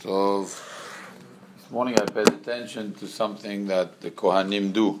So this morning I paid attention to something that the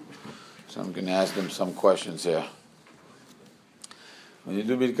Kohanim do. So I'm going to ask them some questions here. When you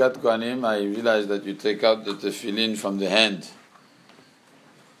do Birkat Kohanim, I realize that you take out the tefillin from the hand.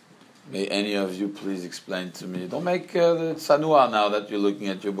 May any of you please explain to me. Don't make the tsanua now that you're looking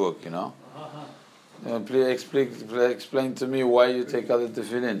at your book, you know. Please explain to me why you take out the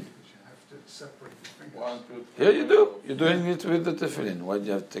tefillin. Here you do. You're doing it with the tefillin. Why do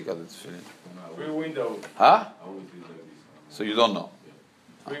you have to take out the tefillin? 3 windows. Huh? So you don't know.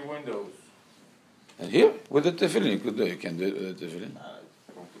 3 windows. And here, with the tefillin, you could do it. You can do it with the tefillin.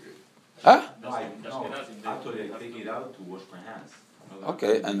 Huh? No, actually I take it out to wash my hands.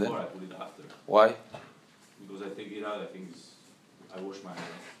 Okay, and then? Before I put it after. Why? Because I take it out, I wash my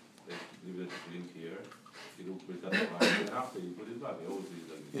hands. I leave the tefillin here. You do put that away, and after you put it back. I always do it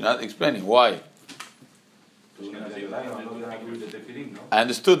like this. You're not explaining why. I'm not going to use the tefillin, no? I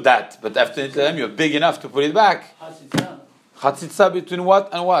understood that, but after time you're big enough to put it back. Chatzitza between what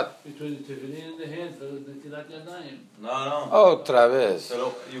and what? Between the tefillin and the hands for the Netilat Yadayim. No. Oh, Travis.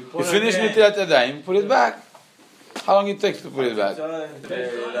 So You finish Netilat Yadayim, put it back. How long it takes to put it back?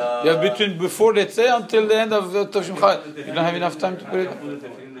 You have between before let's say until the end of the Toshim Chai. You don't have enough time to put it back.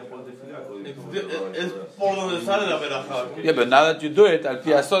 Yeah, but now that you do it, Al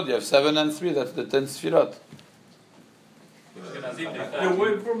Pi Asod, you have 7 and 3. That's the 10 Sfirot.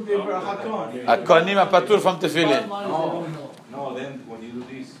 Away from the Brachaton. Akonim apatur from tefillin. No, then when you do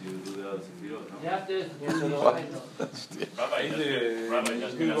this, you do the tefillot, no? You have to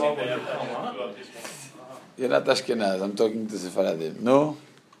You're not Ashkenaz. I'm talking to Sephardim. No?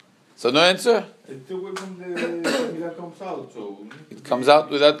 So no answer? It's away from the Milah comes out, so... It comes out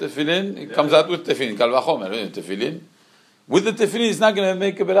without tefillin. It comes out with tefillin. Kal vachomer, tefillin. With the tefillin, it's not going to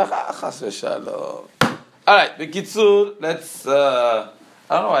make a beracha. Chas v'shalom. All right, B'kitzur, let's... I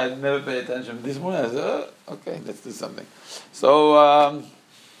don't know why I never pay attention. This morning I said, okay, let's do something. So,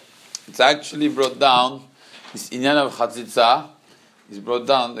 it's actually brought down, this inyan of Chatzitza is brought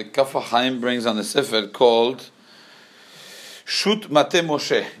down, the Kaf HaChaim brings on a sefer called Shut Mate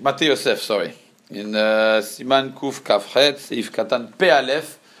Yosef, sorry. In Siman Kuf Kaf Het, Seif Katan Pe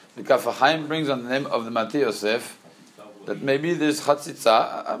Aleph, the Kaf HaChaim brings on the name of the Mate Yosef, that maybe there's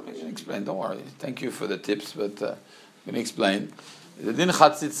Chatzitza. I'm going to explain, don't worry. Thank you for the tips, but I'm going to explain. The din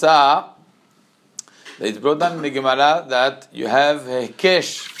Chatzitza, it's brought down in the Gemara that you have a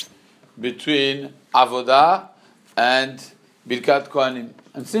kesh between Avodah and Birkat Kohanim.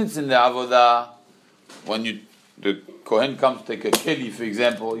 And since in the Avodah, when the Kohen comes to take a keli, for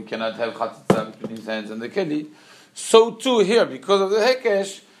example, you cannot have Chatzitza between his hands and the keli. So too here, because of the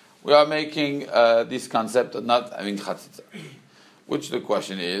Hekesh, we are making this concept of not having Chatzitza. Which the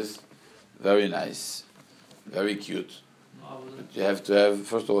question is, very nice, very cute. But you have to have,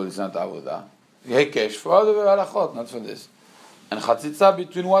 first of all, it's not Avodah. Hekesh for other halachot, not for this. And Chatzitza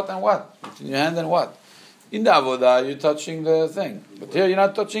between what and what? Between your hand and what? In the Avodah, you're touching the thing. But here, you're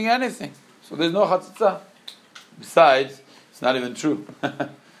not touching anything. So there's no Chatzitza. Besides, it's not even true.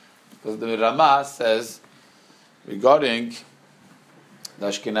 Because the Rama says, regarding the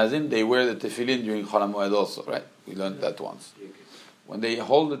Ashkenazim, they wear the tefillin during Chol HaMoed also, right? We learned that once. When they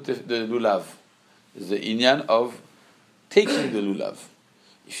hold the lulav, is the inyan of taking the lulav.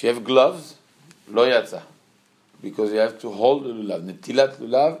 If you have gloves, lo yatsa, because you have to hold the lulav. Netilat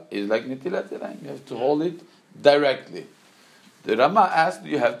lulav is like netilat yadayim. You have to hold it directly. The Rama asked,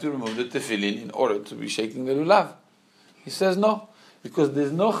 you have to remove the tefillin in order to be shaking the lulav. He says no, because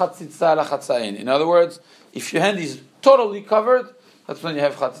there's no chatzitza la chatzayin. In other words, if your hand is totally covered, that's when you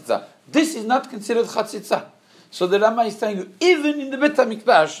have chatzitza. This is not considered chatzitza. So the Rama is telling you, even in the Bet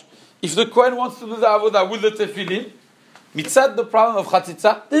HaMikdash, if the Kohen wants to do the avodah with the tefillin, mitzad the problem of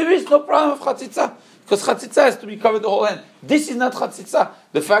chatzitza, there is no problem of chatzitza. Because chatzitza has to be covered the whole hand. This is not chatzitza.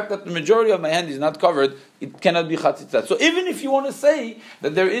 The fact that the majority of my hand is not covered, it cannot be chatzitza. So even if you want to say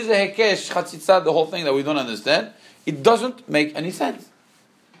that there is a hekesh, chatzitza, the whole thing that we don't understand, it doesn't make any sense.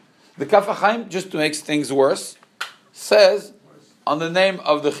 The Kaf HaChaim, just to make things worse, says on the name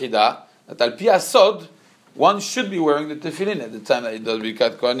of the Chida that Al Pi Asod, one should be wearing the tefillin at the time that it does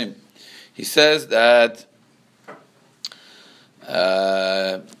Birkat Kohanim. He says that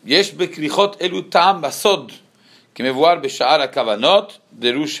יש בקריחות אלו טעם בסוד כמבואר בשאר הכוונות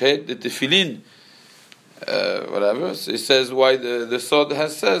דרוש תפילין whatever. So he says why the Sod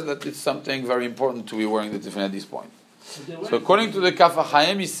has says that it's something very important to be wearing the tefillin at this point. So according to the Kaf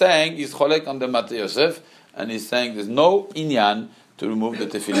HaChaim, he's saying he's cholek on the Mate Yosef, and he's saying there's no inyan to remove the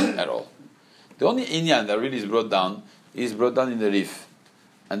tefillin at all. The only inyan that really is brought down in the Rif,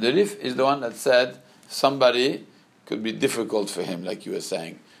 and the Rif is the one that said somebody could be difficult for him, like you were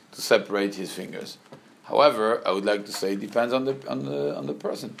saying. to separate his fingers. However, I would like to say it depends on the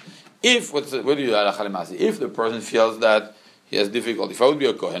person. If if the person feels that he has difficulty, if I would be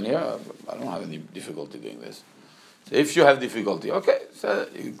a Kohen here, I don't have any difficulty doing this. So if you have difficulty, okay, so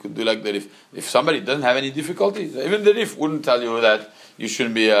you could do like that. If somebody doesn't have any difficulty, even the Rif wouldn't tell you that you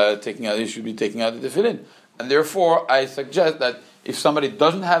shouldn't be taking out. You should be taking out the tefillin, and therefore I suggest that if somebody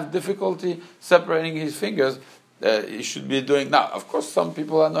doesn't have difficulty separating his fingers, he should be doing. Now, of course, some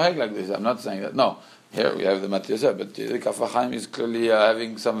people are noheg like this. I'm not saying that. No. Here we have the Matiyaseh, but the Kaf HaChaim is clearly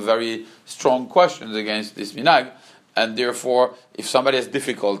having some very strong questions against this minhag, and therefore, if somebody has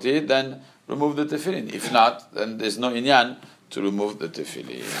difficulty, then remove the tefillin. If not, then there's no inyan to remove the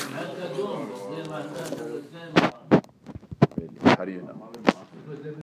tefillin. How do you know?